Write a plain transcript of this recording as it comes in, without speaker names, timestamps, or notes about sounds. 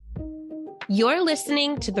You're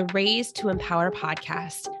listening to the Raised to Empower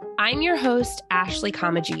podcast. I'm your host, Ashley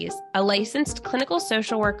Comagese, a licensed clinical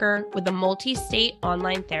social worker with a multi-state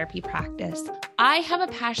online therapy practice. I have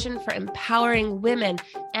a passion for empowering women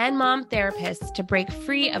and mom therapists to break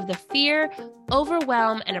free of the fear,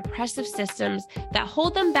 overwhelm, and oppressive systems that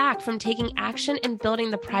hold them back from taking action and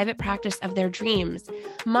building the private practice of their dreams.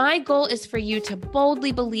 My goal is for you to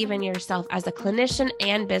boldly believe in yourself as a clinician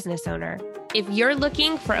and business owner. If you're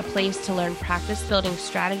looking for a place to learn practice building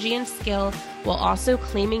strategy and skill while also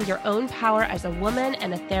claiming your own power as a woman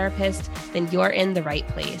and a therapist, then you're in the right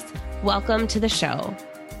place. Welcome to the show.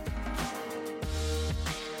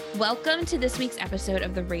 Welcome to this week's episode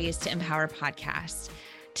of the Raised to Empower podcast.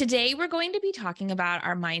 Today, we're going to be talking about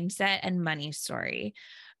our mindset and money story.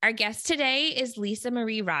 Our guest today is Lisa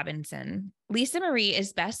Marie Robinson. Lisa Marie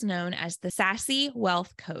is best known as the Sassy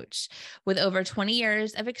Wealth Coach, with over 20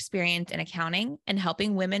 years of experience in accounting and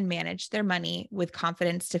helping women manage their money with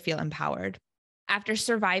confidence to feel empowered. After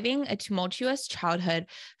surviving a tumultuous childhood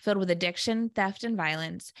filled with addiction, theft, and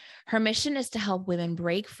violence, her mission is to help women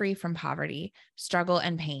break free from poverty, struggle,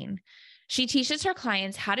 and pain. She teaches her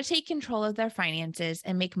clients how to take control of their finances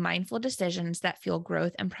and make mindful decisions that fuel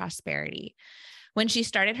growth and prosperity. When she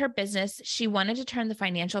started her business, she wanted to turn the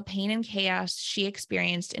financial pain and chaos she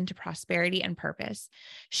experienced into prosperity and purpose.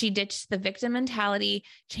 She ditched the victim mentality,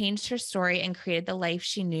 changed her story, and created the life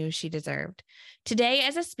she knew she deserved. Today,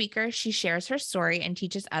 as a speaker, she shares her story and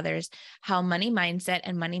teaches others how money mindset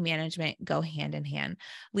and money management go hand in hand.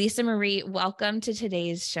 Lisa Marie, welcome to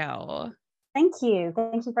today's show. Thank you.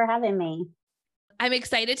 Thank you for having me. I'm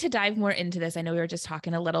excited to dive more into this. I know we were just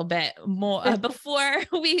talking a little bit more before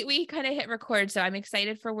we kind of hit record. So I'm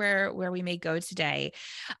excited for where we may go today.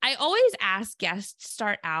 I always ask guests to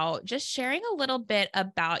start out just sharing a little bit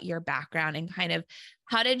about your background and kind of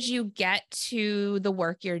how did you get to the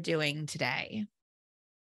work you're doing today?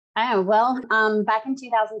 Oh, well, back in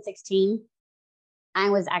 2016,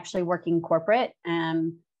 I was actually working corporate.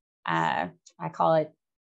 I call it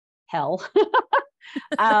hell.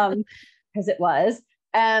 Because it was.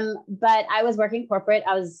 But I was working corporate.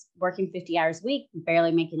 I was working 50 hours a week,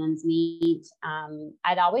 barely making ends meet.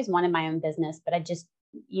 I'd always wanted my own business, but I just,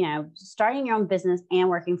 starting your own business and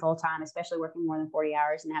working full time, especially working more than 40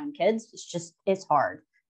 hours and having kids, it's hard.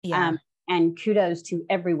 Yeah. And kudos to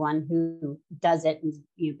everyone who does it and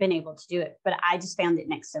been able to do it. But I just found it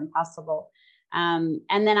next to impossible. And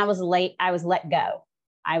then I was let go.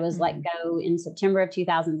 I was let go in September of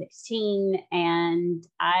 2016. And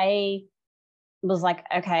I was like,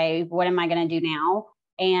 okay, what am I going to do now?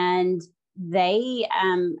 And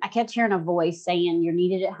I kept hearing a voice saying, you're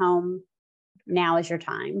needed at home. Now is your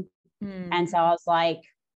time. And so I was like,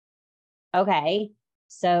 okay.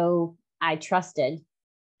 So I trusted,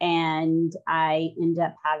 and I ended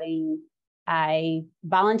up I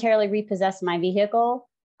voluntarily repossessed my vehicle.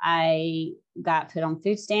 I got put on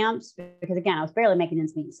food stamps because, again, I was barely making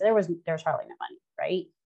ends meet. So there was hardly no money,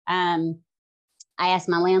 right? I asked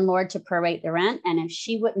my landlord to prorate the rent. And if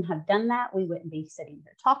she wouldn't have done that, we wouldn't be sitting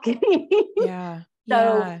here talking. Yeah.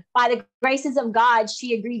 So by the graces of God,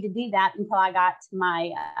 she agreed to do that until I got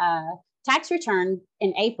my tax return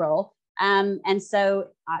in April. And so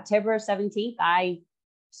October 17th, I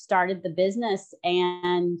started the business,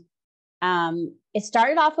 and it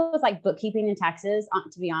started off with like bookkeeping and taxes,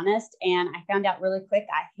 to be honest. And I found out really quick,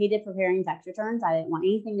 I hated preparing tax returns. I didn't want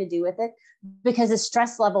anything to do with it because the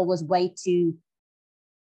stress level was way too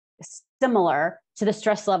similar to the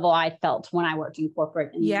stress level I felt when I worked in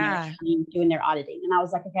corporate and doing their auditing. And I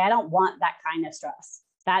was like, okay, I don't want that kind of stress.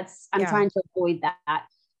 I'm trying to avoid that.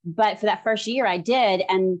 But for that first year I did.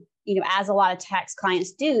 And, as a lot of tax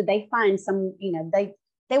clients do, they find some,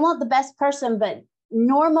 they want the best person, but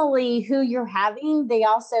normally who you're having, they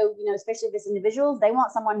also, especially this individuals, they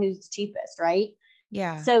want someone who's cheapest, right?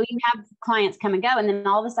 Yeah. So you have clients come and go. And then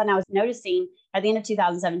all of a sudden I was noticing at the end of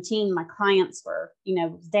 2017, my clients were,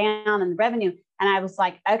 down in the revenue. And I was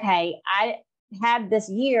like, okay, I had this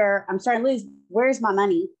year, I'm starting to lose. Where's my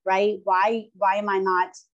money, right? Why am I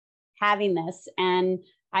not having this? And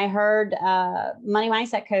I heard Money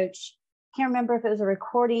Mindset Coach, can't remember if it was a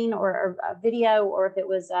recording or a video or if it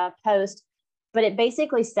was a post, but it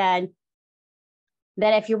basically said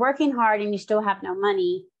that if you're working hard and you still have no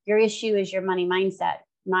money, your issue is your money mindset,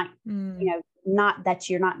 not that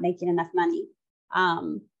you're not making enough money.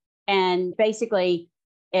 And basically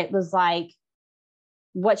it was like,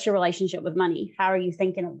 what's your relationship with money? How are you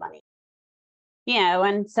thinking of money?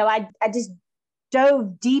 And so I just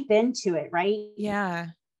dove deep into it. Right. Yeah.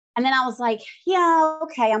 And then I was like, yeah,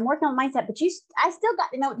 okay, I'm working on mindset, but I still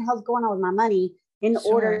got to know what the hell's going on with my money in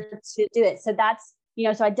order to do it. So that's,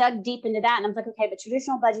 so I dug deep into that and I was like, okay, but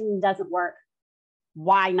traditional budgeting doesn't work.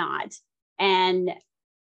 Why not? And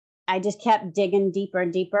I just kept digging deeper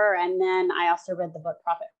and deeper. And then I also read the book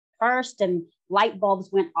Profit First, and light bulbs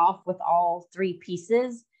went off with all three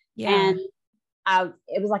pieces. Yeah. And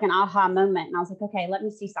it was like an aha moment. And I was like, okay, let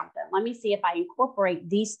me see something. Let me see if I incorporate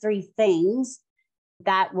these three things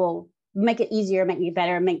that will make it easier, make me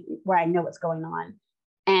better, make where I know what's going on.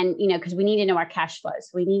 And, because we need to know our cash flows.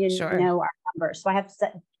 We need to know our numbers. So I have to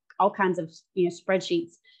set all kinds of,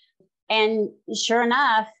 spreadsheets. And sure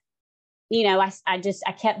enough, I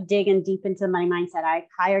kept digging deep into the money mindset. I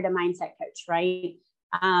hired a mindset coach, right?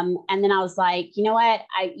 And then I was like, you know what?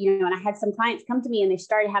 And I had some clients come to me and they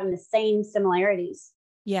started having the same similarities.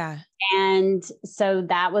 Yeah. And so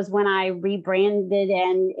that was when I rebranded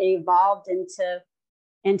and it evolved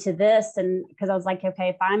into this. And because I was like, okay,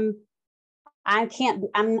 if I'm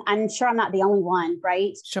sure I'm not the only one,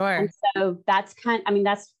 right? Sure. And so that's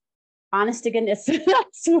that's honest to goodness.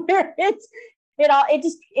 That's where it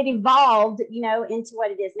evolved, into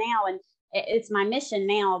what it is now. And it's my mission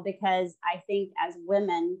now, because I think as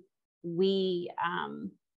women, we,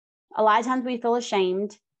 a lot of times we feel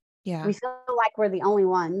ashamed. Yeah. We feel like we're the only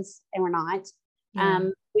ones, and we're not. Yeah.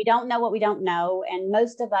 We don't know what we don't know. And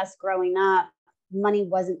most of us growing up, money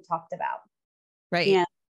wasn't talked about. Right.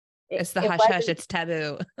 It's the hush hush. It's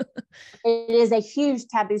taboo. It is a huge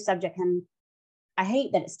taboo subject. And I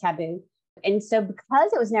hate that it's taboo. And so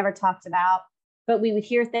because it was never talked about, but we would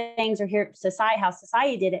hear things or hear how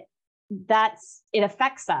society did it, it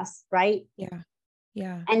affects us. Right. Yeah.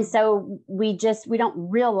 Yeah. And so we don't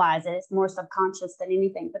realize it. It's more subconscious than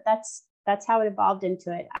anything, but that's how it evolved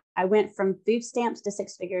into it. I went from food stamps to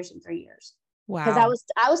 6 figures in 3 years. Wow. Because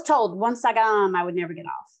I was told once I got on them, I would never get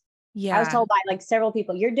off. Yeah. I was told by like several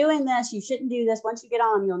people, you're doing this, you shouldn't do this. Once you get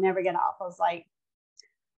on, you'll never get off. I was like,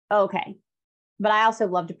 okay. But I also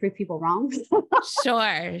love to prove people wrong.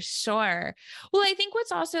 Sure. Well, I think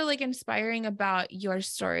what's also like inspiring about your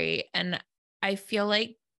story, and I feel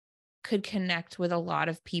like could connect with a lot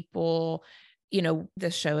of people, the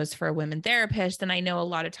show is for a women therapist. And I know a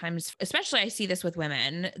lot of times, especially I see this with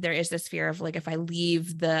women, there is this fear of like, if I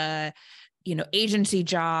leave the agency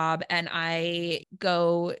job and I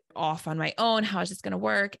go off on my own, how is this going to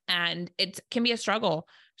work? And it can be a struggle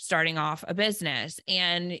starting off a business.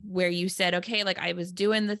 And where you said, okay, like I was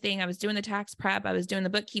doing the thing, I was doing the tax prep, I was doing the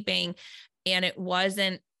bookkeeping, and it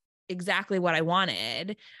wasn't exactly what I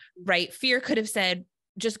wanted, right? Fear could have said,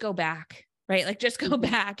 just go back, right? Like just go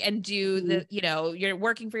back and do the, you're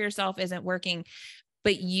working for yourself isn't working.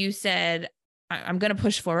 But you said, I'm going to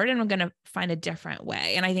push forward and I'm going to find a different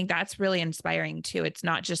way. And I think that's really inspiring too. It's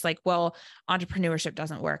not just like, well, entrepreneurship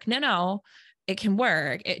doesn't work. No, it can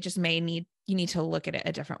work. It just you need to look at it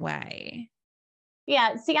a different way.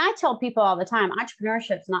 Yeah. See, I tell people all the time,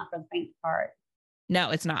 entrepreneurship's not for the faint of heart.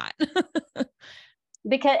 No, it's not. And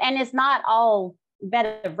it's not all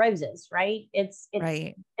bed of roses, right? It's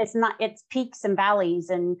right. It's peaks and valleys.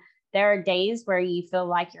 And there are days where you feel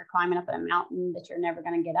like you're climbing up a mountain that you're never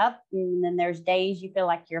going to get up. And then there's days you feel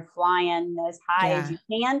like you're flying as high as you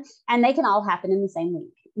can. And they can all happen in the same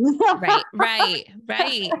week.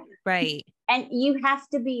 Right. And you have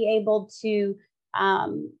to be able to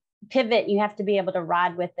pivot. You have to be able to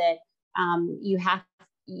ride with it. You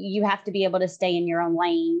have to be able to stay in your own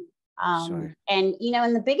lane. Sure. And,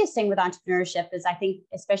 and the biggest thing with entrepreneurship is, I think,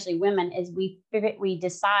 especially women, is we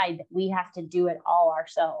decide that we have to do it all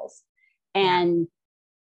ourselves. And,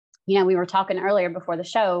 we were talking earlier before the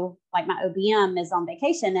show, like my OBM is on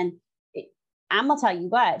vacation, and I'm going to tell you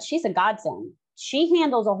what, she's a godsend. She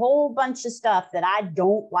handles a whole bunch of stuff that I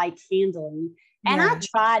don't like handling. And I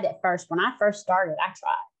tried at first. When I first started, I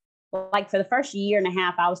tried. Like for the first year and a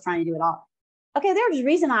half, I was trying to do it all. Okay, there's a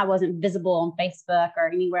reason I wasn't visible on Facebook or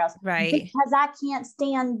anywhere else. Right. Because I can't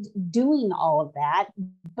stand doing all of that.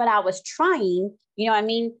 But I was trying,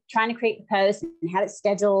 trying to create the post and have it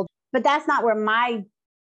scheduled. But that's not where my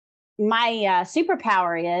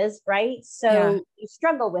superpower is, right? So you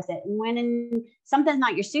struggle with it. And when something's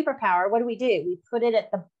not your superpower, what do? We put it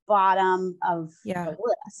at the bottom of the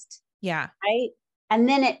list. Yeah. Right. And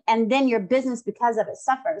then your business, because of it,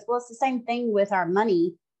 suffers. Well, it's the same thing with our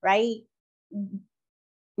money, right?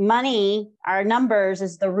 Money, our numbers,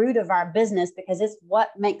 is the root of our business, because it's what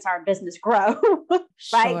makes our business grow.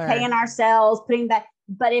 Right. Sure. Paying ourselves, putting that.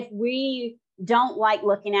 But if we don't like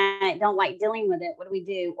looking at it, don't like dealing with it, what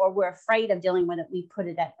do? Or we're afraid of dealing with it. We put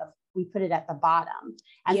it at the bottom.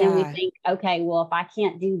 And then we think, okay, well, if I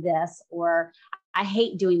can't do this, or I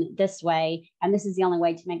hate doing it this way, and this is the only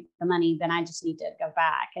way to make the money, then I just need to go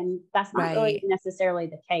back. And that's not really necessarily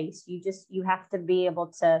the case. You have to be able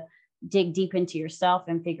to dig deep into yourself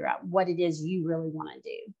and figure out what it is you really want to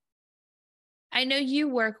do. I know you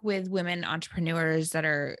work with women entrepreneurs that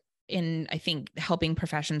are in, I think, helping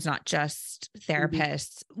professions, not just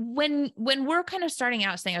therapists. When we're kind of starting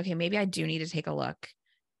out saying, okay, maybe I do need to take a look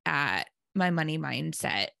at my money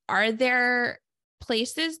mindset, are there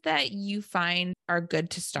places that you find are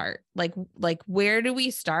good to start? Like where do we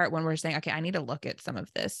start when we're saying, okay, I need to look at some of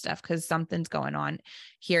this stuff because something's going on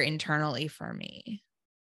here internally for me?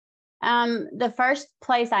 The first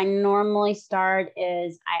place I normally start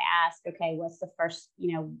is I ask, okay, what's the first,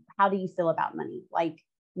 how do you feel about money? Like,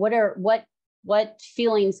 what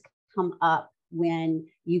feelings come up when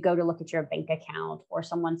you go to look at your bank account, or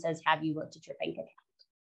someone says, have you looked at your bank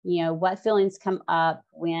account? What feelings come up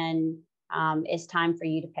when it's time for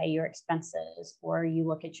you to pay your expenses, or you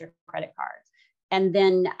look at your credit cards? And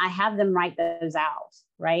then I have them write those out,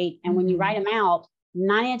 right? And when you write them out,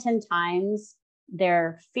 9 out of 10 times,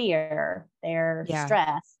 their fear, their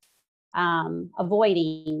stress,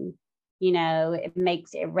 avoiding,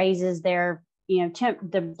 it raises their,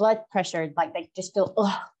 the blood pressure, like they just feel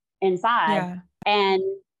inside. Yeah. And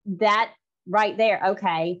that right there.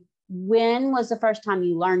 Okay. When was the first time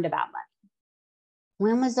you learned about money?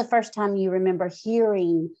 When was the first time you remember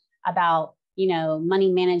hearing about,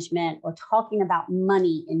 money management or talking about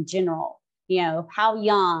money in general? How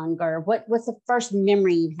young, or what's the first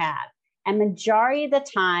memory you have? And majority of the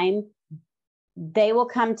time, they will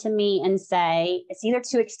come to me and say, it's either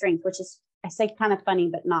two extremes, which is, I say kind of funny,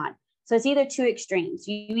 but not. So it's either two extremes.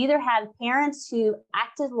 You either had parents who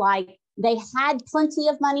acted like they had plenty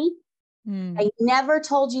of money. They never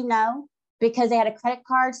told you no because they had a credit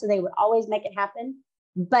card, so they would always make it happen.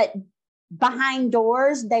 But behind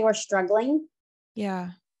doors, they were struggling.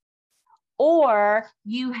 Yeah. Or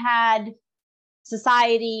you had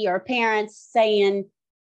society or parents saying,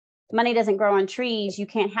 money doesn't grow on trees. You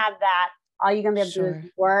can't have that. All you're going to be able to do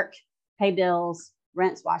is work, pay bills,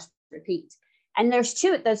 rinse, wash, repeat. And there's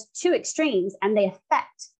those two extremes, and they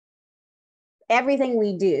affect everything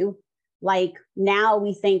we do. Like now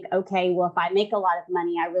we think, okay, well, if I make a lot of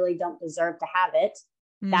money, I really don't deserve to have it.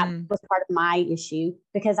 That was part of my issue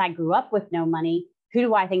because I grew up with no money. Who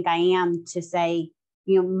do I think I am to say,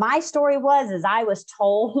 my story is I was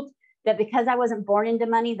told that because I wasn't born into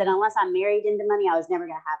money, that unless I married into money, I was never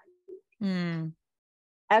going to have it.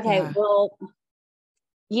 Okay, well,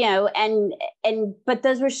 but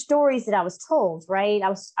those were stories that I was told, right? I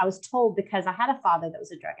was told because I had a father that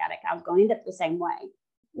was a drug addict. I was going to end up the same way.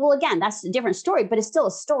 Well, again, that's a different story, but it's still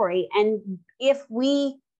a story. And if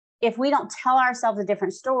we don't tell ourselves a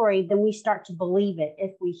different story, then we start to believe it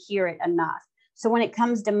if we hear it enough. So when it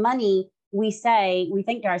comes to money, we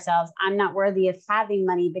think to ourselves, I'm not worthy of having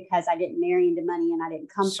money because I didn't marry into money and I didn't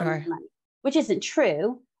come from money, which isn't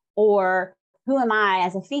true. Or who am I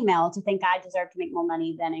as a female to think I deserve to make more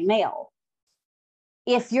money than a male?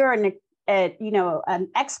 If you're an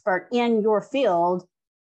expert in your field,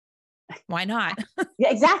 why not?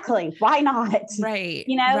 Exactly. Why not? Right.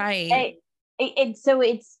 Right.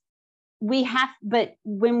 But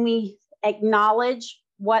when we acknowledge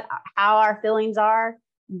how our feelings are,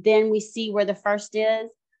 then we see where the first is.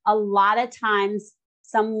 A lot of times,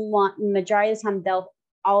 majority of the time, they'll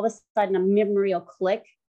all of a sudden a memory will click.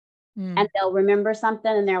 And they'll remember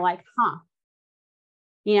something and they're like,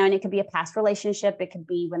 and it could be a past relationship. It could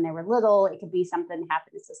be when they were little. It could be something that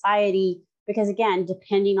happened in society. Because again,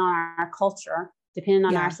 depending on our culture, depending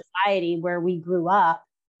on our society, where we grew up,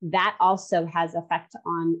 that also has effect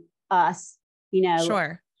on us,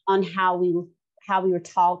 on how we were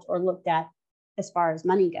taught or looked at as far as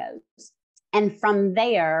money goes. And from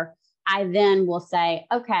there, I then will say,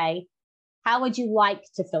 okay, how would you like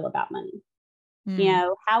to feel about money?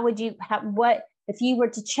 How would you what if you were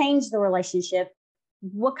to change the relationship,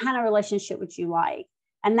 what kind of relationship would you like?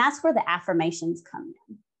 And that's where the affirmations come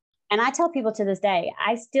in. And I tell people to this day,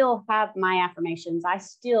 I still have my affirmations. I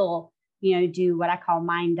still, do what I call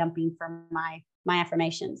mind dumping for my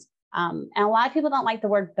affirmations. And a lot of people don't like the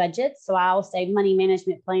word budget. So I'll say money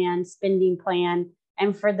management plan, spending plan.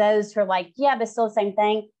 And for those who are like, yeah, but still the same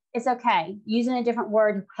thing, it's okay. Using a different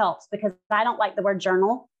word helps because I don't like the word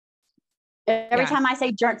journal. Every time I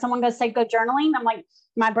say someone goes say go journaling, I'm like,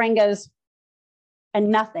 my brain goes and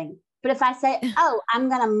nothing. But if I say, I'm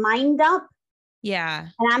going to mind dump, and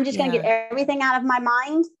I'm just going to get everything out of my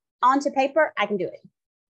mind onto paper, I can do it.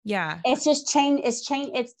 Yeah. It's just change. It's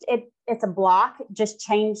a block. Just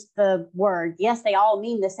change the word. Yes, they all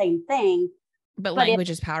mean the same thing. But language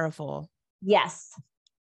is powerful. Yes.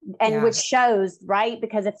 And which shows, right?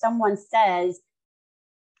 Because if someone says,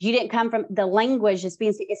 you didn't come from the language,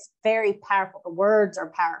 it's very powerful. The words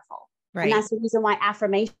are powerful. Right. And that's the reason why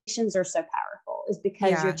affirmations are so powerful, is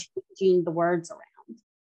because you're changing the words around.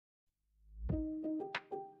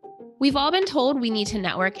 We've all been told we need to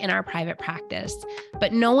network in our private practice,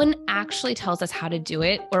 but no one actually tells us how to do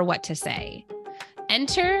it or what to say.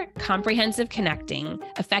 Enter Comprehensive Connecting,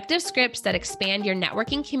 effective scripts that expand your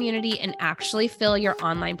networking community and actually fill your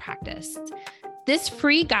online practice. This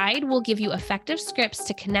free guide will give you effective scripts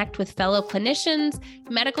to connect with fellow clinicians,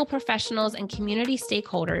 medical professionals, and community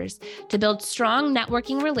stakeholders to build strong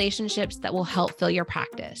networking relationships that will help fill your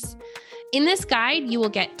practice. In this guide, you will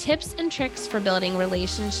get tips and tricks for building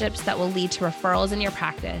relationships that will lead to referrals in your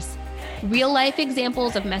practice, real-life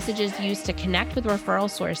examples of messages used to connect with referral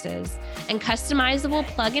sources, and customizable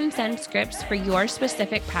plug-and-send scripts for your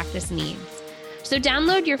specific practice needs. So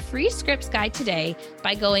download your free scripts guide today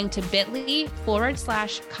by going to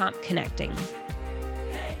bit.ly/compconnecting.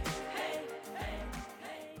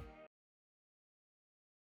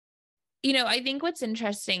 I think what's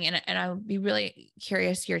interesting, and I would be really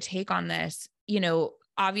curious your take on this,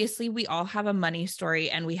 obviously we all have a money story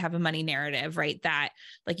and we have a money narrative, right? That,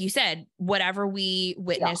 like you said, whatever we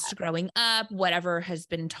witnessed growing up, whatever has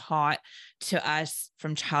been taught to us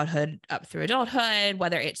from childhood up through adulthood,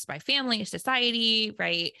 whether it's by family, society,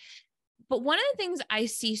 right? But one of the things I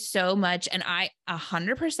see so much, and I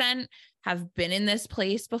 100% have been in this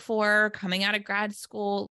place before, coming out of grad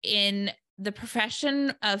school, in the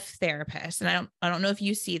profession of therapist, and I don't know if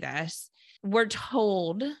you see this, we're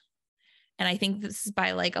told, and I think this is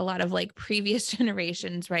by like a lot of like previous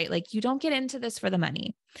generations, right? Like, you don't get into this for the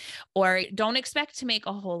money, or don't expect to make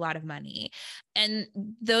a whole lot of money. And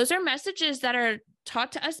those are messages that are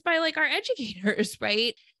taught to us by like our educators,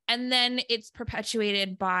 right? And then it's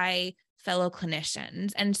perpetuated by fellow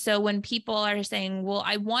clinicians. And so when people are saying, well,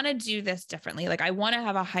 I want to do this differently, like I want to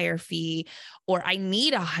have a higher fee, or I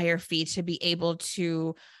need a higher fee to be able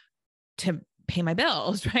to pay my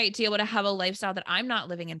bills, right? To be able to have a lifestyle that I'm not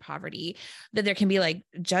living in poverty, that there can be like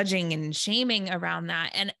judging and shaming around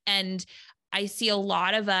that. And I see a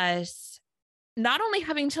lot of us not only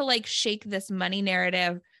having to like shake this money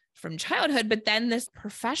narrative from childhood, but then this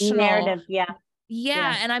professional narrative.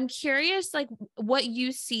 Yeah. And I'm curious, like, what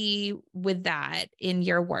you see with that in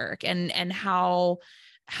your work, and how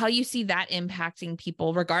you see that impacting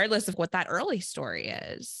people, regardless of what that early story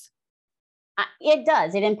is. It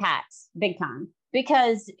does. It impacts big time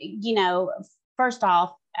because, first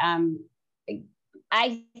off,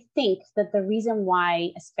 I think that the reason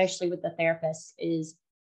why, especially with the therapists, is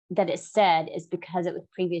that it's said is because it was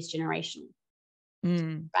previous generation,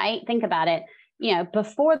 right? Think about it.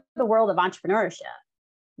 Before the world of entrepreneurship,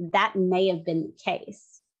 that may have been the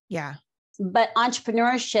case. Yeah. But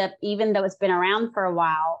entrepreneurship, even though it's been around for a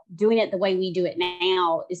while, doing it the way we do it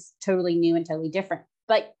now is totally new and totally different.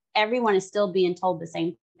 But everyone is still being told the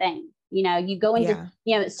same thing. You go into,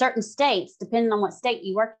 certain states, depending on what state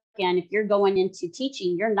you work in, if you're going into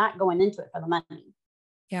teaching, you're not going into it for the money.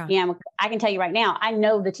 Yeah. I can tell you right now, I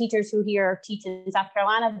know the teachers who here teach in South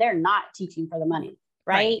Carolina, they're not teaching for the money,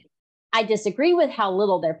 right? I disagree with how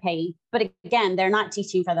little they're paid, but again, they're not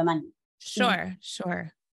teaching for the money. Sure.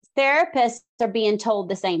 Therapists are being told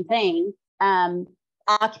the same thing.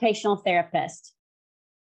 Occupational therapist,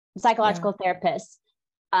 psychological therapists,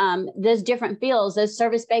 those different fields, those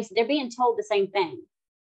service-based, they're being told the same thing.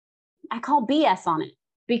 I call BS on it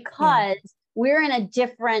because we're in a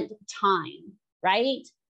different time, right?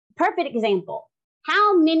 Perfect example.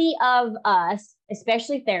 How many of us,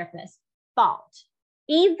 especially therapists,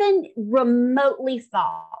 even remotely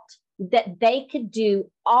thought that they could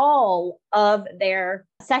do all of their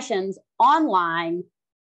sessions online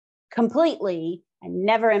completely and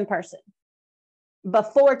never in person?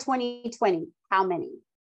 Before 2020, how many?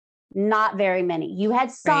 Not very many. You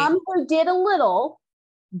had some who did a little,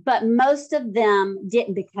 but most of them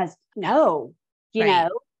didn't because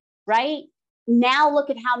right? Now look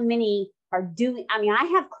at how many are doing. I mean, I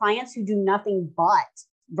have clients who do nothing but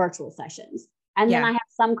virtual sessions. And then I have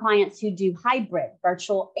some clients who do hybrid,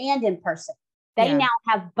 virtual and in person. They now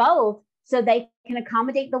have both, so they can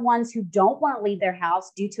accommodate the ones who don't want to leave their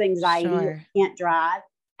house due to anxiety, or can't drive.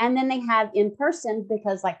 And then they have in person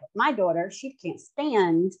because, like my daughter, she can't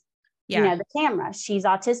stand, the camera. She's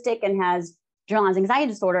autistic and has generalized anxiety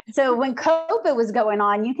disorder. So when COVID was going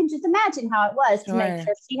on, you can just imagine how it was to make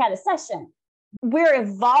sure she had a session. We're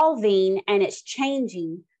evolving and it's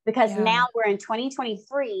changing because now we're in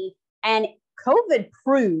 2023 and COVID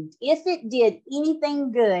proved, if it did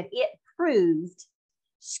anything good, it proved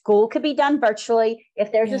school could be done virtually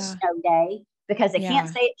if there's a snow day, because they can't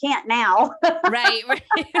say it can't now. Right.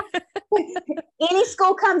 Any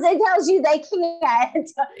school comes and tells you they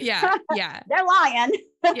can't. Yeah. They're lying.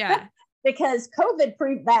 because COVID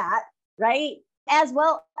proved that, right? As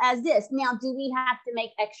well as this. Now, do we have to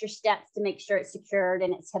make extra steps to make sure it's secured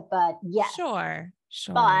and it's HIPAA? Yes. Sure.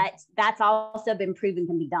 But that's also been proven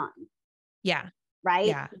can be done. Yeah. Right.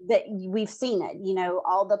 Yeah. That we've seen it,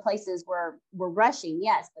 all the places where we're rushing.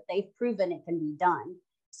 Yes, but they've proven it can be done.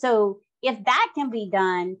 So if that can be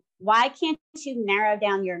done, why can't you narrow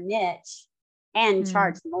down your niche and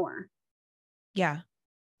charge more? Yeah.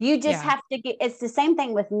 You just have to it's the same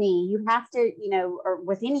thing with me. You have to, or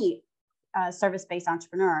with any service-based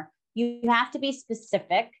entrepreneur, you have to be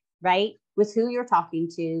specific, right? With who you're talking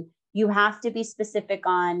to. You have to be specific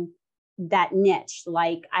on that niche.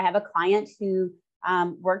 Like I have a client who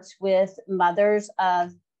works with mothers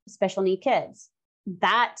of special need kids.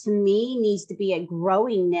 That to me needs to be a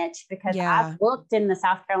growing niche because I've looked in the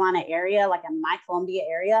South Carolina area, like in my Columbia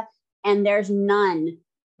area, and there's none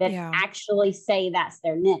that actually say that's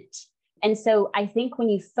their niche. And so I think when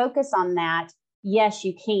you focus on that, yes,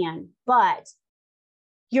 you can, but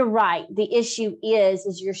you're right. The issue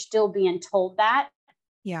is you're still being told that.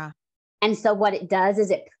 Yeah. And so what it does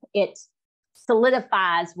is it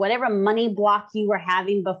solidifies whatever money block you were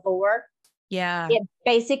having before. Yeah. It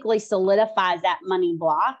basically solidifies that money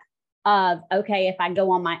block of, okay, if I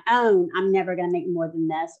go on my own, I'm never going to make more than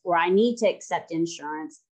this, or I need to accept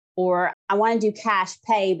insurance, or I want to do cash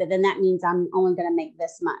pay, but then that means I'm only going to make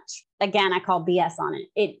this much. Again, I call BS on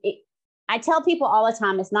it. I tell people all the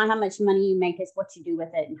time, it's not how much money you make, it's what you do with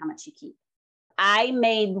it and how much you keep. I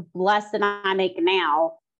made less than I make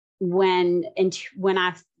now when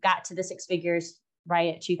I got to the six figures,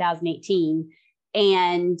 right, at 2018.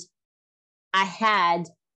 And I had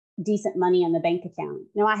decent money in the bank account.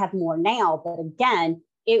 Now I have more now, but again,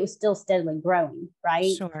 it was still steadily growing,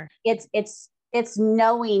 right? Sure. It's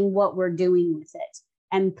knowing what we're doing with it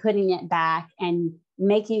and putting it back and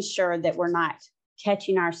making sure that we're not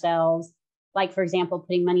catching ourselves. Like, for example,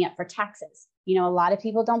 putting money up for taxes. A lot of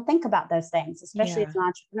people don't think about those things, especially as an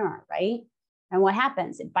entrepreneur, right? And what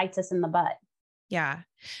happens? It bites us in the butt. Yeah.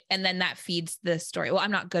 And then that feeds the story. Well,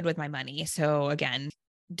 I'm not good with my money. So again,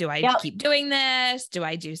 do I keep doing this? Do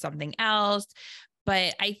I do something else?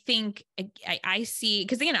 But I think I see,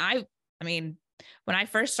 because again, I mean, when I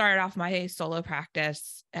first started off my solo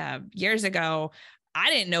practice years ago, I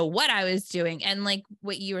didn't know what I was doing. And like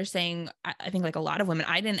what you were saying, I think like a lot of women,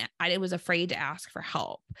 I was afraid to ask for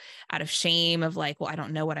help out of shame of like, well, I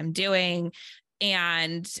don't know what I'm doing.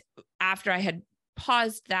 And after I had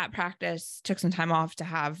paused that practice, took some time off to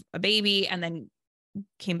have a baby, and then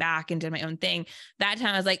came back and did my own thing. That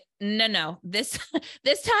time I was like, no, this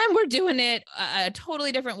time we're doing it a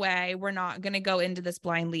totally different way. We're not going to go into this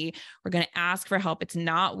blindly. We're going to ask for help. It's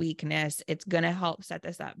not weakness. It's going to help set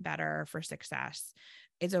this up better for success.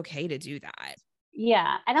 It's okay to do that.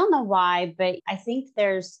 Yeah. I don't know why, but I think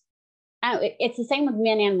it's the same with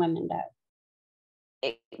men and women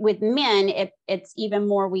though. With men, it's even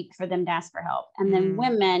more weak for them to ask for help. And then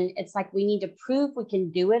women, it's like, we need to prove we can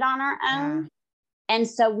do it on our own. And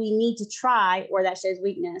so we need to try, or that shows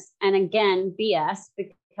weakness. And again, BS,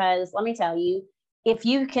 because let me tell you, if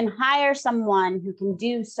you can hire someone who can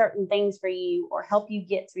do certain things for you or help you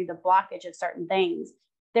get through the blockage of certain things,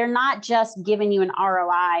 they're not just giving you an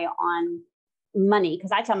ROI on money.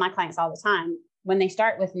 Because I tell my clients all the time, when they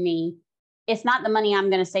start with me, it's not the money I'm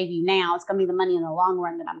going to save you now. It's going to be the money in the long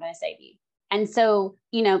run that I'm going to save you. And so,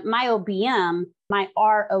 my OBM, my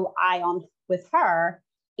ROI with her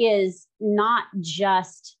is not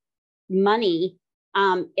just money.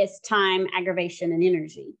 It's time, aggravation, and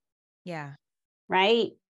energy. Yeah.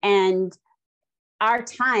 Right. And our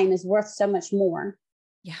time is worth so much more.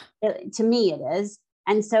 Yeah. To me, it is.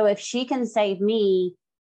 And so if she can save me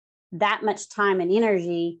that much time and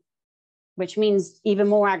energy, which means even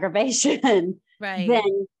more aggravation, right,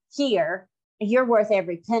 then you're worth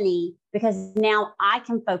every penny, because now I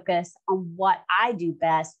can focus on what I do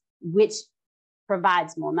best, which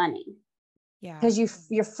provides more money. Yeah. Because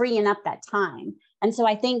you're freeing up that time. And so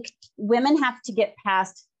I think women have to get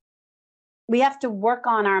past, we have to work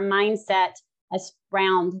on our mindset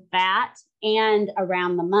around that and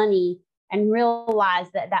around the money, and realize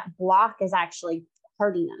that block is actually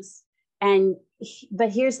hurting us.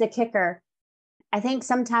 But here's the kicker. I think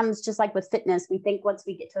sometimes, just like with fitness, we think once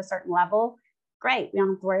we get to a certain level, great, we don't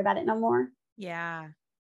have to worry about it no more. Yeah.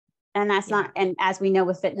 And that's not, and as we know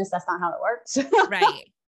with fitness, that's not how it works. Right.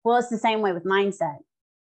 Well, it's the same way with mindset.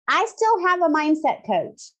 I still have a mindset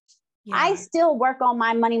coach. Yeah. I still work on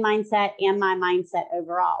my money mindset and my mindset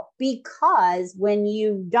overall, because when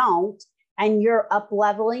you don't and you're up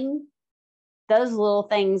leveling, those little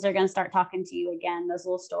things are going to start talking to you again, those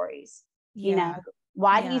little stories.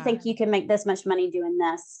 Why do you think you can make this much money doing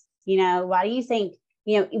this? Why do you think,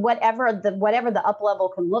 whatever the up level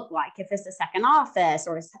can look like, if it's a second office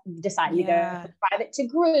or deciding to go from private to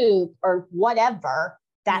group or whatever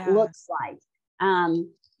that looks like. And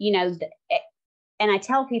I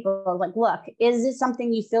tell people, like, look, is this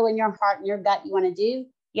something you feel in your heart and your gut you want to do?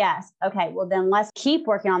 Yes. Okay. Well, then let's keep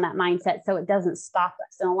working on that mindset so it doesn't stop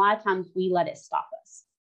us. And a lot of times we let it stop us.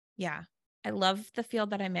 Yeah. I love the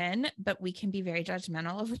field that I'm in, but we can be very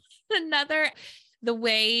judgmental of one another. The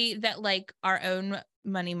way that like our own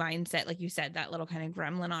money mindset, like you said, that little kind of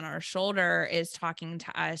gremlin on our shoulder is talking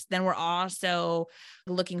to us, then we're also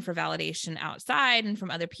looking for validation outside and from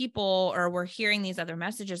other people, or we're hearing these other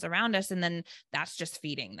messages around us. And then that's just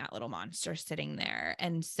feeding that little monster sitting there.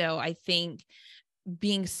 And so I think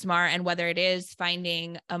being smart, and whether it is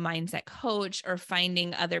finding a mindset coach or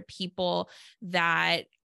finding other people that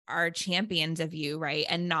are champions of you, right?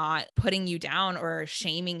 And not putting you down or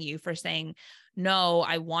shaming you for saying, no,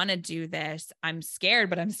 I want to do this. I'm scared,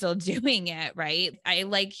 but I'm still doing it. Right. I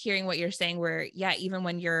like hearing what you're saying where, even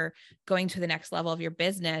when you're going to the next level of your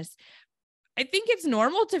business, I think it's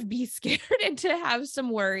normal to be scared and to have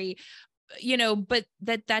some worry, but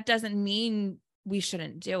that doesn't mean we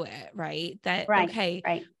shouldn't do it. Right. That, okay.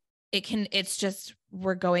 Right. It's just,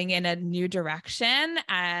 we're going in a new direction,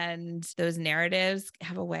 and those narratives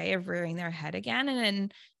have a way of rearing their head again.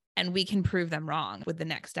 And we can prove them wrong with the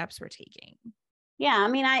next steps we're taking. Yeah. I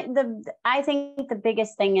mean, I think the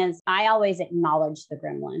biggest thing is I always acknowledge the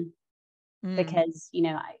gremlin because,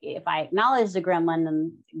 if I acknowledge the gremlin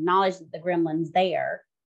and acknowledge that the gremlin's there,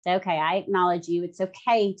 say, okay, I acknowledge you. It's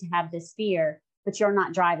okay to have this fear, but you're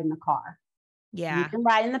not driving the car. Yeah. You can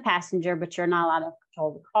ride in the passenger, but you're not allowed to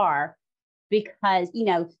control the car because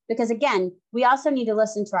again, we also need to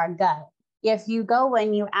listen to our gut. If you go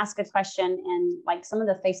and you ask a question in like some of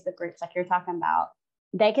the Facebook groups, like you're talking about,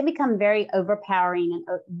 they can become very overpowering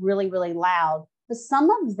and really, really loud. But some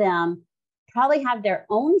of them probably have their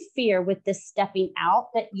own fear with this stepping out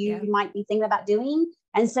that you might be thinking about doing.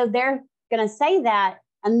 And so they're going to say that,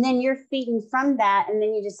 and then you're feeding from that. And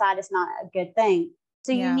then you decide it's not a good thing.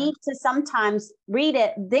 So you need to sometimes read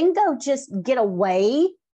it, then go just get away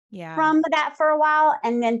from that for a while,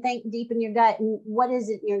 and then think deep in your gut. And what is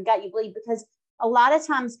it in your gut you believe? Because a lot of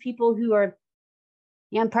times people who are,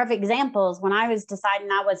 perfect examples, when I was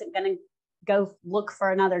deciding I wasn't going to go look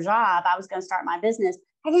for another job, I was going to start my business.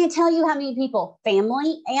 I can't tell you how many people,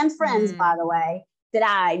 family and friends, by the way, that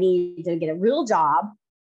I needed to get a real job,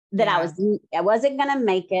 that I wasn't going to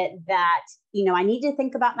make it, that, I need to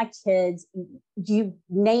think about my kids. You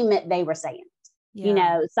name it, they were saying.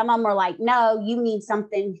 Some of them were like, no, you need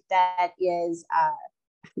something that is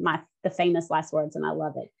the famous last words, and I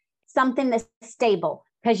love it. Something that's stable,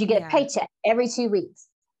 because you get a paycheck every 2 weeks.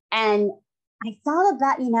 And I thought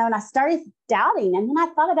about, and I started doubting. And then I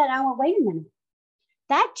thought about it. I went, wait a minute.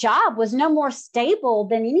 That job was no more stable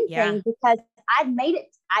than anything because I'd made it,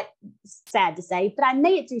 sad to say, but I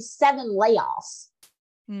made it through 7 layoffs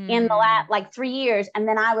in the last 3 years. And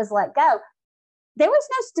then I was let go. There was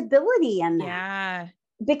no stability in that. Yeah.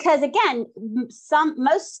 Because again,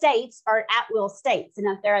 most states are at-will states. And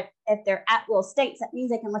if they're at-will states, that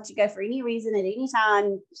means they can let you go for any reason at any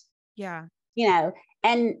time. Yeah.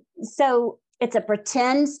 And so it's a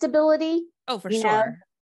pretend stability. Oh, for sure.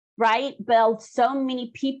 Right. But so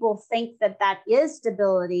many people think that is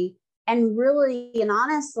stability. And really, and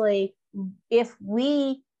honestly, if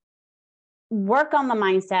we work on the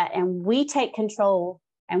mindset and we take control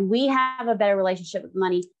and we have a better relationship with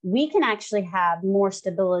money, we can actually have more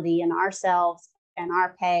stability in ourselves and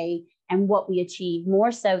our pay and what we achieve,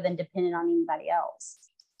 more so than dependent on anybody else.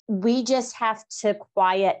 We just have to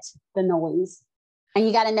quiet the noise. And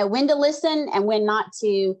you got to know when to listen and when not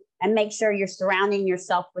to, and make sure you're surrounding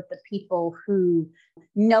yourself with the people who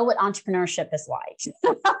know what entrepreneurship is like.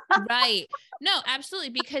 Right. No,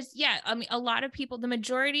 absolutely. Because a lot of people, the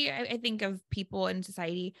majority, I think, of people in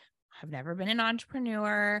society have never been an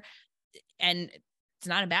entrepreneur, and it's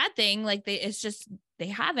not a bad thing. Like it's just, they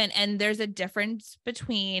haven't. And there's a difference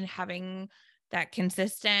between having that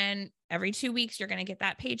consistent every 2 weeks, you're going to get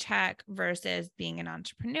that paycheck versus being an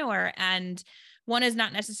entrepreneur. And one is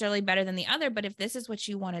not necessarily better than the other, but if this is what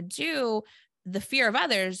you want to do, the fear of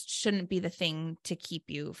others shouldn't be the thing to keep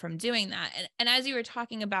you from doing that. And as you were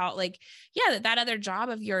talking about, that other job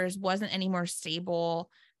of yours wasn't any more stable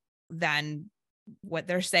than what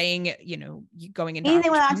they're saying, going into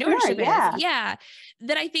entrepreneurship is. Yeah.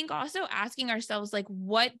 That I think also asking ourselves,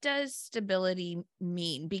 what does stability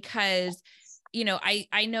mean? Because,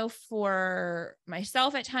 I know for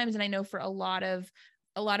myself at times, and I know for a lot of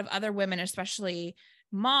other women, especially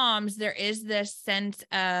moms, there is this sense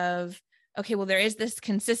of okay, well, there is this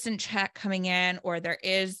consistent check coming in, or there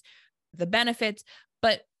is the benefits,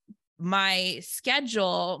 but my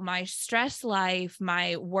schedule, my stress life,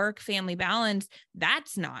 my work family balance,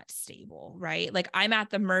 that's not stable, right? Like I'm at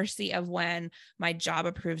the mercy of when my job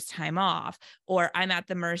approves time off, or I'm at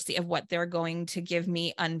the mercy of what they're going to give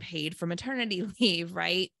me unpaid for maternity leave,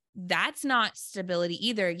 right? That's not stability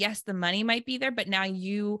either. Yes, the money might be there, but now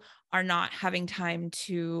you are not having time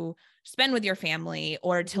to spend with your family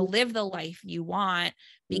or to live the life you want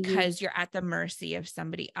because you're at the mercy of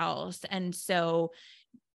somebody else. And so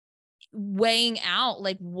weighing out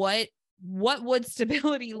like what would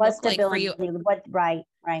stability look like for you? Right.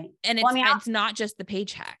 And Well, I mean, it's not just the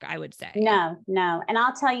paycheck, I would say. No. And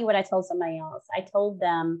I'll tell you what I told somebody else. I told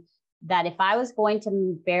them that if I was going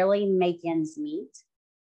to barely make ends meet,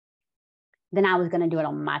 then I was going to do it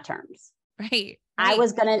on my terms. Right. I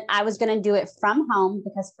was going to do it from home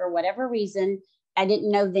because for whatever reason, I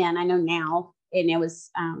didn't know then, I know now. And it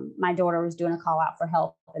was, my daughter was doing a call out for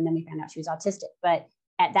help. And then we found out she was autistic. But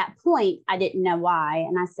at that point, I didn't know why.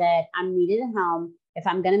 And I said, I'm needed at home. If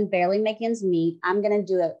I'm going to barely make ends meet, I'm going to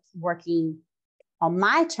do it working on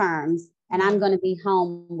my terms. And I'm going to be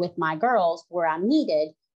home with my girls where I'm needed.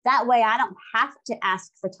 That way I don't have to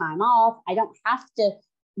ask for time off. I don't have to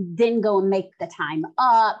then go and make the time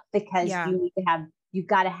up because you've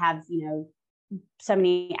got to have, so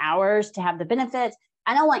many hours to have the benefits.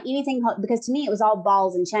 I don't want anything because to me, it was all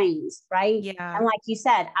balls and chains. Right. Yeah. And like you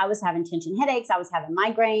said, I was having tension headaches. I was having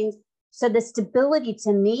migraines. So the stability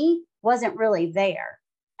to me wasn't really there.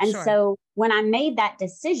 And so when I made that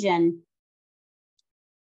decision,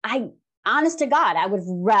 honest to God, I would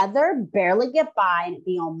rather barely get by and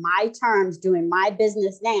be on my terms doing my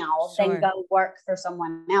business now than go work for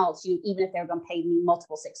someone else. Even if they're going to pay me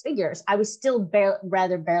multiple six figures, I would still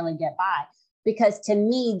rather barely get by because to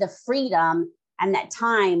me, the freedom and that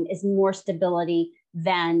time is more stability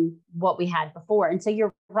than what we had before. And so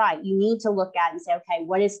you're right. You need to look at and say, okay,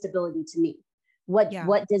 what is stability to me? What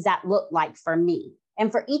does that look like for me?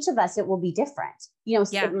 And for each of us, it will be different.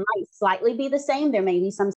 It might slightly be the same. There may be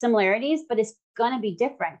some similarities, but it's going to be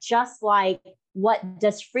different. Just like what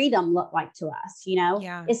does freedom look like to us?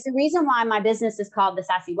 It's the reason why my business is called the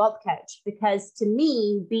Sassy Wealth Coach, because to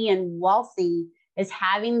me, being wealthy is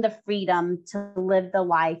having the freedom to live the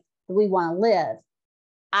life that we want to live.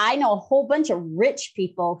 I know a whole bunch of rich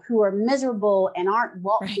people who are miserable and aren't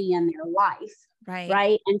wealthy in their life.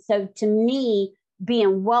 Right. And so to me,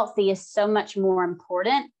 being wealthy is so much more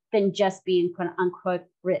important than just being quote unquote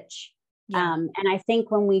rich. And I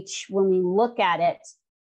think when we look at it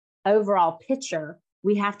overall picture,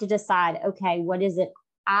 we have to decide, okay, what is it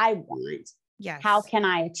I want? Yes. How can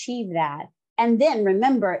I achieve that? And then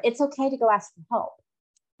remember, it's okay to go ask for help.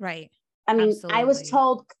 Right. I mean, Absolutely. I was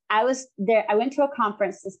told I was there. I went to a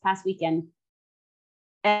conference this past weekend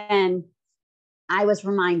and I was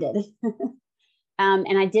reminded,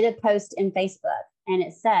 and I did a post in Facebook and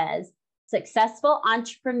it says, successful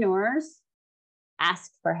entrepreneurs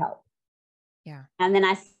ask for help. Yeah. And then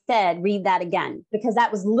I said, read that again, because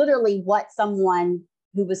that was literally what someone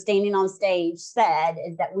who was standing on stage said,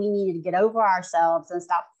 is that we needed to get over ourselves and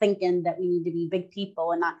stop thinking that we need to be big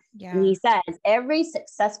people and not. Yeah. And he says, every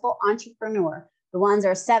successful entrepreneur, the ones that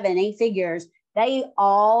are 7, 8 figures, they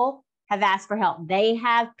all have asked for help. They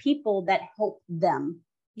have people that help them.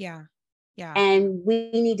 Yeah. Yeah. And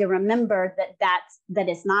we need to remember that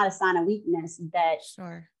it's not a sign of weakness, that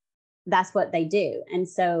that's what they do. And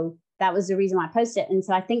so that was the reason why I posted it. And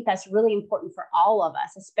so I think that's really important for all of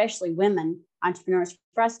us, especially women entrepreneurs,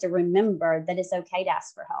 for us to remember that it's okay to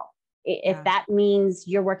ask for help. If that means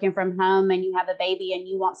you're working from home and you have a baby and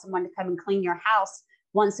you want someone to come and clean your house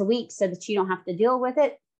once a week so that you don't have to deal with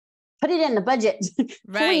it, put it in the budget.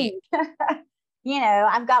 Right.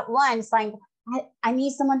 I've got one. It's like, I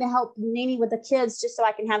need someone to help Nene with the kids just so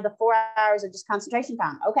I can have the 4 hours of just concentration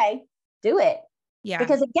time. Okay, do it. Yeah.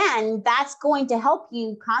 Because again, that's going to help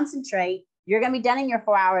you concentrate. You're going to be done in your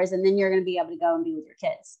 4 hours and then you're going to be able to go and be with your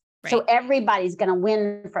kids. Right. So everybody's going to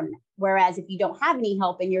win from it. Whereas if you don't have any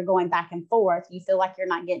help and you're going back and forth, you feel like you're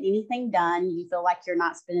not getting anything done. You feel like you're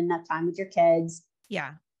not spending enough time with your kids.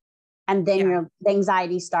 Yeah. And then your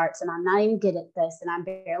anxiety starts and I'm not even good at this and I'm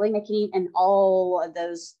barely making it. And all of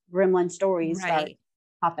those gremlin stories start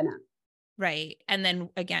popping up. Right. And then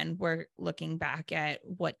again, we're looking back at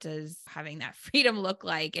what does having that freedom look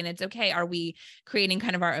like? And it's okay. Are we creating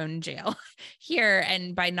kind of our own jail here?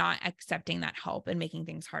 And by not accepting that help and making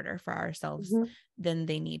things harder for ourselves than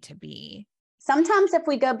they need to be. Sometimes if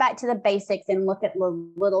we go back to the basics and look at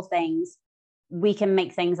little things, we can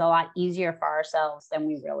make things a lot easier for ourselves than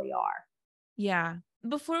we really are. Yeah.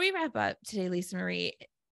 Before we wrap up today, Lisa Marie,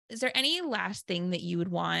 Is there any last thing that you would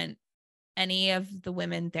want any of the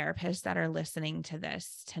women therapists that are listening to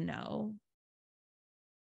this to know?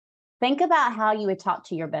 Think about how you would talk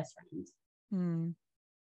to your best friend. Hmm.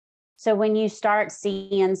 So when you start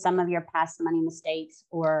seeing some of your past money mistakes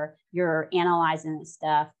or you're analyzing this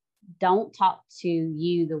stuff, don't talk to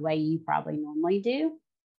you the way you probably normally do.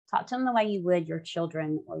 Talk to them the way you would your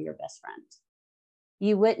children or your best friend.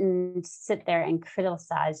 You wouldn't sit there and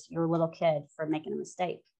criticize your little kid for making a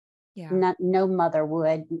mistake. Yeah. No mother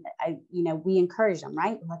would. We encourage them,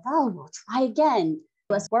 right? We're like, oh, we'll try again.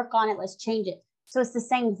 Let's work on it. Let's change it. So it's the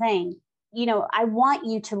same thing. I want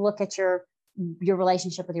you to look at your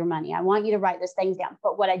relationship with your money. I want you to write those things down.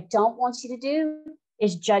 But what I don't want you to do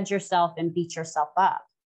is judge yourself and beat yourself up,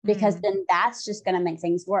 because then that's just going to make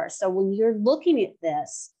things worse. So when you're looking at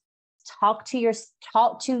this, talk to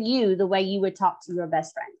you the way you would talk to your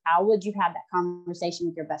best friend. How would you have that conversation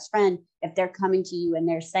with your best friend if they're coming to you and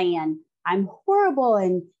they're saying, I'm horrible,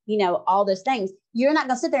 and all those things? You're not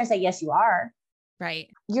going to sit there and say, yes, you are. Right.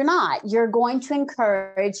 You're not. You're going to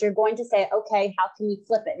encourage, you're going to say, okay, how can we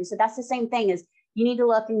flip it? And so that's the same thing, is you need to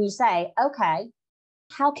look and you say, okay,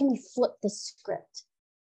 how can we flip the script?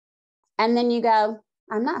 And then you go,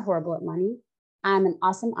 I'm not horrible at money. I'm an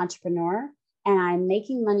awesome entrepreneur, and I'm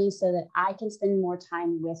making money so that I can spend more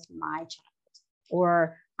time with my child,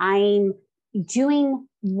 or I'm doing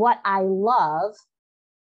what I love,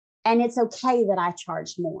 and it's okay that I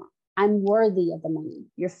charge more. I'm worthy of the money.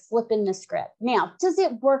 You're flipping the script. Now, does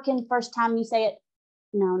it work in the first time you say it?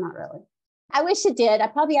 No, not really. I wish it did.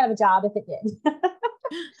 I'd probably have a job if it did.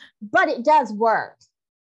 But it does work.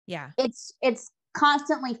 Yeah. It's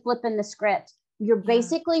constantly flipping the script. You're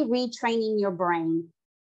basically retraining your brain.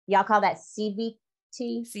 Y'all call that CBT?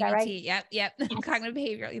 Is that right? Yep. Yes. Cognitive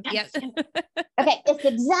behavioral. Yes. Yep. Okay. It's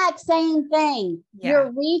the exact same thing. Yeah.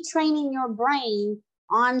 You're retraining your brain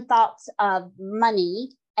on thoughts of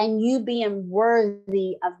money and you being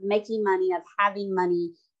worthy of making money, of having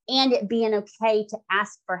money, and it being okay to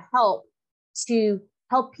ask for help to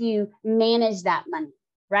help you manage that money,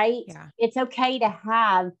 right? Yeah. It's okay to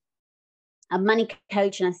have a money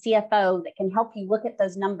coach and a CFO that can help you look at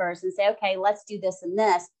those numbers and say, okay, let's do this and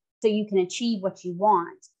this so you can achieve what you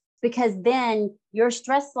want. Because then your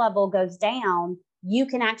stress level goes down. You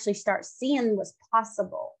can actually start seeing what's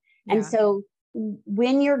possible. Yeah. And so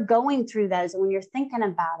when you're going through those and when you're thinking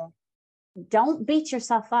about it, don't beat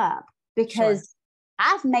yourself up, because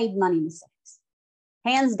I've made money mistakes,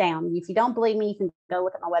 hands down. If you don't believe me, you can go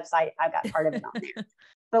look at my website. I've got part of it on there.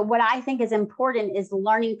 But what I think is important is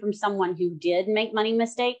learning from someone who did make money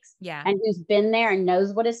mistakes, and who's been there and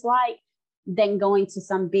knows what it's like, than going to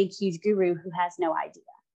some big, huge guru who has no idea.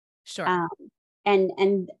 Sure.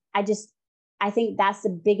 And I think that's the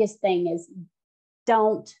biggest thing, is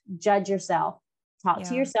don't judge yourself. Talk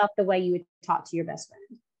to yourself the way you would talk to your best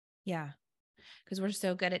friend. Yeah. Because we're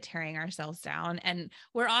so good at tearing ourselves down, and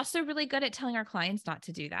we're also really good at telling our clients not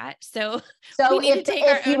to do that. So we need to take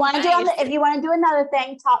if you want to do another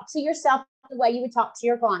thing, talk to yourself the way you would talk to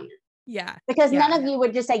your client. Yeah. Because none of you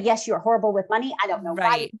would just say, yes, you're horrible with money. I don't know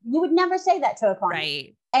why. You would never say that to a client.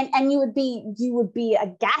 Right. And you would be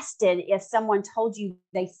aghasted if someone told you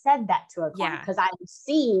they said that to a client, because I've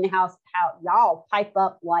seen how y'all pipe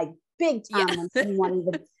up like big time when someone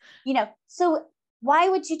even, so why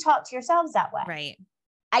would you talk to yourselves that way? Right.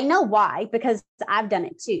 I know why, because I've done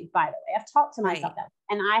it too, by the way. I've talked to myself that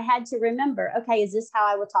way. And I had to remember, okay, is this how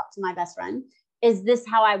I would talk to my best friend? Is this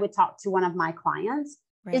how I would talk to one of my clients?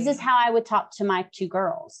 Right. Is this how I would talk to my two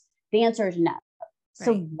girls? The answer is no.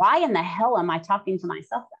 So why in the hell am I talking to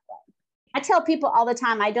myself that way? I tell people all the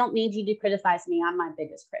time, I don't need you to criticize me. I'm my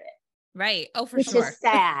biggest critic. Right. Oh, for which sure.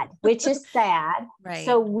 Which is sad. Right.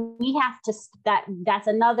 So we have to, that's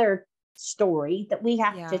another story that we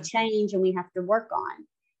have to change and we have to work on.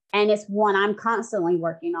 And it's one I'm constantly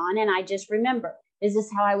working on. And I just remember, is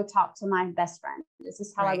this how I would talk to my best friend? Is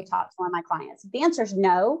this how I would talk to one of my clients? If the answer is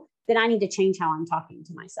no, then I need to change how I'm talking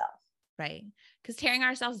to myself. Right. Because tearing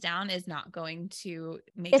ourselves down is not going to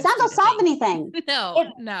make it's not going to solve anything.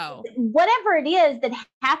 No. Whatever it is that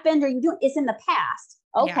happened or you do, it's in the past.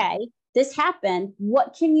 Okay. This happened.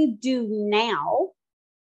 What can you do now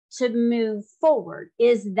to move forward?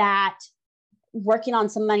 Is that working on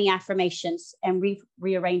some money affirmations and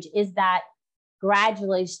rearrange? Is that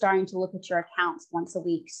gradually starting to look at your accounts once a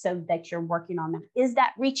week so that you're working on that? Is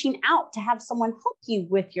that reaching out to have someone help you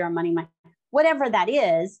with your money? Whatever that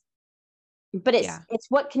is. But it's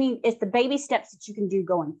the baby steps that you can do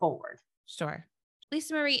going forward. Sure.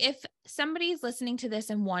 Lisa Marie, if somebody's listening to this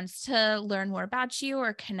and wants to learn more about you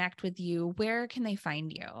or connect with you, where can they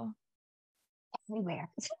find you? everywhere.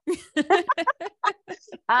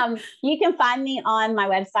 You can find me on my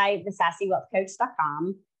website,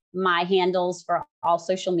 thesassywealthcoach.com. My handles for all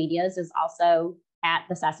social medias is also at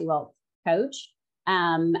the Sassy Wealth Coach.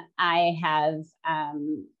 I have,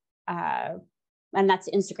 and that's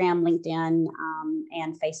Instagram, LinkedIn,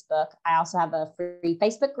 and Facebook. I also have a free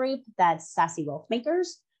Facebook group that's Sassy Wealth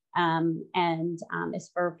Makers, and it's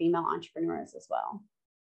for female entrepreneurs as well.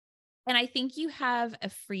 And I think you have a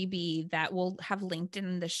freebie that we'll have linked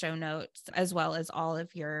in the show notes, as well as all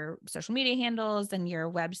of your social media handles and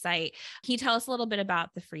your website. Can you tell us a little bit about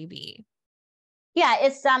the freebie? Yeah,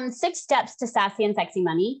 it's 6 steps to sassy and sexy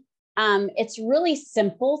money. It's really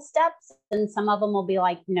simple steps, and some of them will be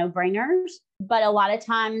like no-brainers. But a lot of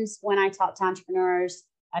times when I talk to entrepreneurs,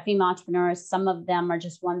 female entrepreneurs, some of them are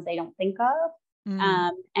just ones they don't think of.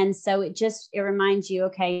 And so it reminds you,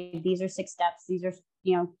 okay, these are 6 steps. These are,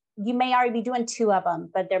 you may already be doing 2 of them,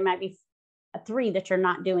 but there might be 3 that you're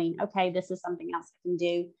not doing. Okay, this is something else I can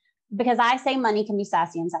do. Because I say money can be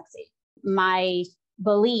sassy and sexy. My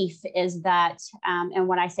belief is that, and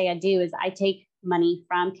what I say I do is I take money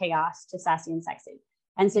from chaos to sassy and sexy.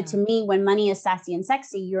 And so to me, when money is sassy and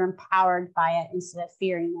sexy, you're empowered by it instead of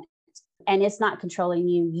fearing it. And it's not controlling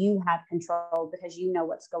you. You have control because you know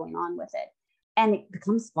what's going on with it. And it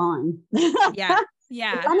becomes fun. Yeah.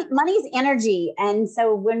 Money's energy. And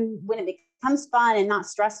so when it becomes fun and not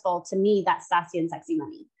stressful, to me, that's sassy and sexy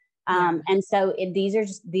money. And so these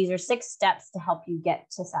are 6 steps to help you get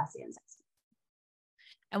to sassy and sexy.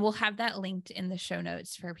 And we'll have that linked in the show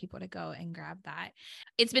notes for people to go and grab that.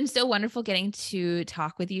 It's been so wonderful getting to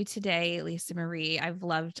talk with you today, Lisa Marie. I've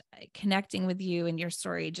loved connecting with you, and your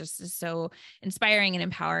story just is so inspiring and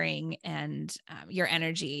empowering. And your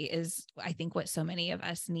energy is, I think, what so many of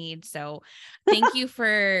us need. So thank you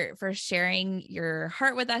for sharing your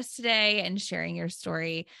heart with us today and sharing your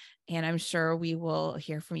story. And I'm sure we will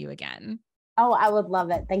hear from you again. Oh, I would love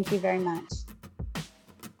it. Thank you very much.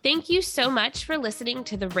 Thank you so much for listening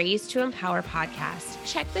to the Raise to Empower podcast.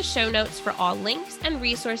 Check the show notes for all links and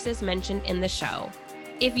resources mentioned in the show.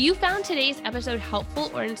 If you found today's episode helpful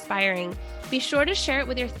or inspiring, be sure to share it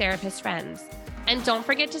with your therapist friends. And don't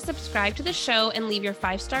forget to subscribe to the show and leave your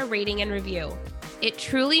 5-star rating and review. It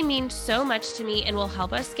truly means so much to me and will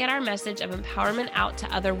help us get our message of empowerment out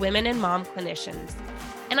to other women and mom clinicians.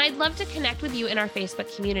 And I'd love to connect with you in our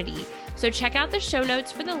Facebook community. So check out the show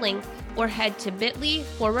notes for the link or head to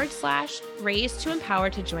bit.ly/raise to empower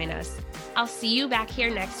to join us. I'll see you back here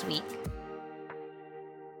next week.